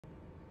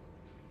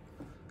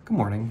Good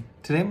morning.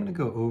 Today I'm going to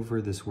go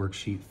over this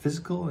worksheet,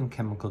 physical and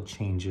chemical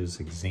changes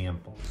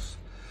examples.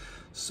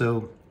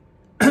 So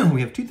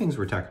we have two things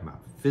we're talking about,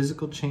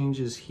 physical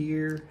changes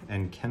here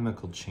and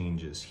chemical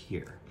changes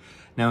here.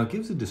 Now it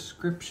gives a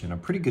description, a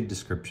pretty good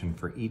description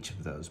for each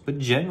of those, but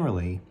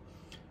generally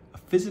a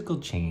physical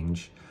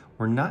change,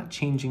 we're not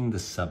changing the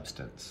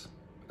substance.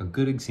 A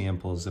good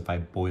example is if I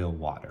boil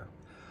water.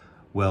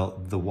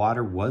 Well, the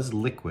water was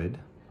liquid,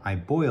 I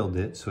boiled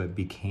it so it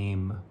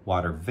became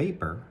water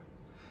vapor,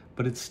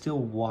 but it's still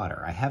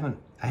water. I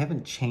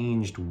haven't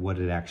changed what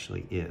it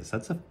actually is.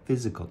 That's a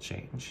physical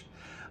change.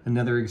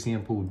 Another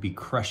example would be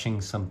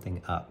crushing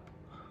something up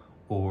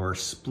or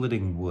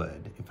splitting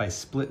wood. If I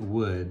split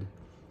wood,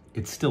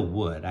 it's still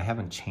wood. I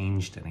haven't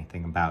changed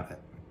anything about it.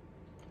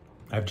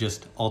 I've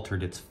just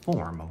altered its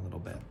form a little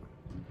bit.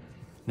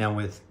 Now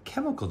with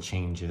chemical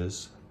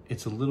changes,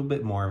 it's a little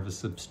bit more of a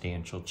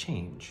substantial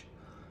change.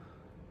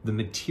 The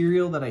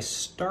material that I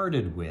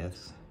started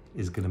with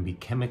is going to be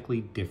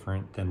chemically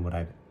different than what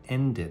I've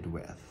ended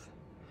with.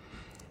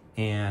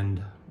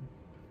 And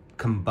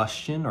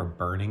combustion or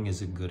burning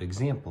is a good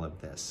example of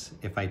this.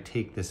 If I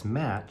take this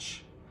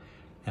match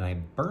and I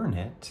burn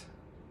it,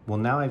 well,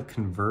 now I've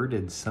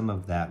converted some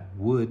of that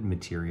wood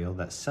material,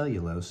 that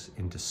cellulose,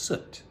 into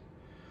soot,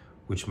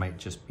 which might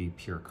just be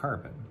pure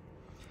carbon.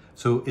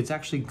 So it's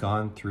actually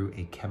gone through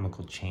a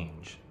chemical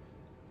change.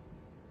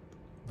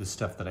 The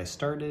stuff that I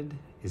started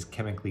is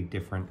chemically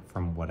different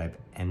from what I've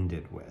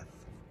ended with.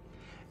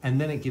 And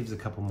then it gives a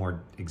couple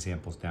more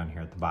examples down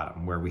here at the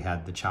bottom where we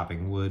had the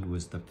chopping wood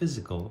was the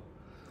physical.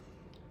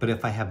 But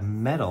if I have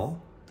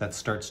metal that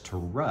starts to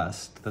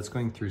rust, that's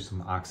going through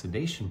some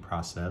oxidation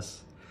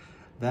process,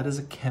 that is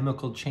a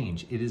chemical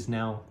change. It is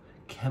now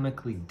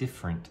chemically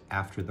different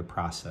after the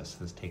process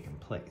has taken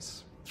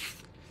place.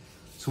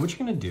 So what you're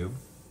gonna do,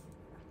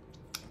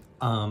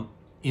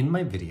 in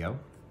my video,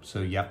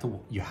 so you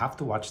have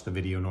to watch the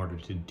video in order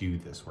to do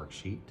this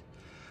worksheet.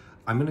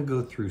 I'm gonna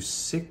go through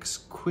 6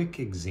 quick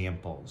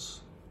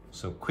examples.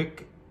 So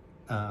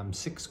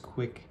 6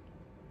 quick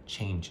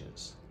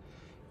changes.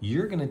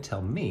 You're gonna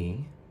tell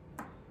me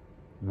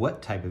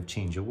what type of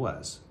change it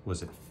was.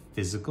 Was it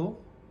physical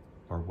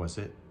or was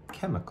it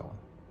chemical?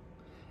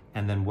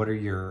 And then what are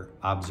your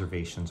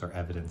observations or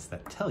evidence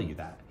that tell you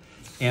that?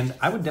 And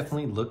I would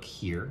definitely look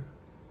here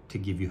to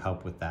give you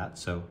help with that.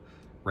 So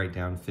write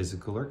down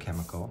physical or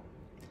chemical.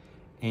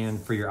 And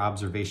for your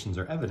observations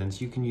or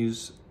evidence, you can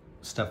use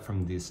stuff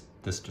from this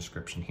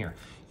description here.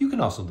 You can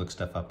also look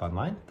stuff up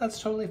online.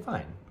 That's totally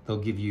fine. They'll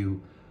give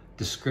you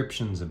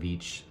descriptions of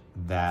each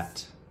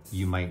that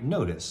you might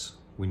notice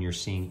when you're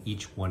seeing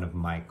each one of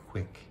my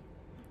quick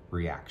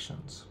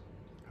reactions.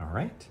 All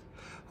right.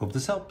 Hope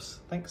this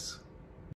helps. Thanks.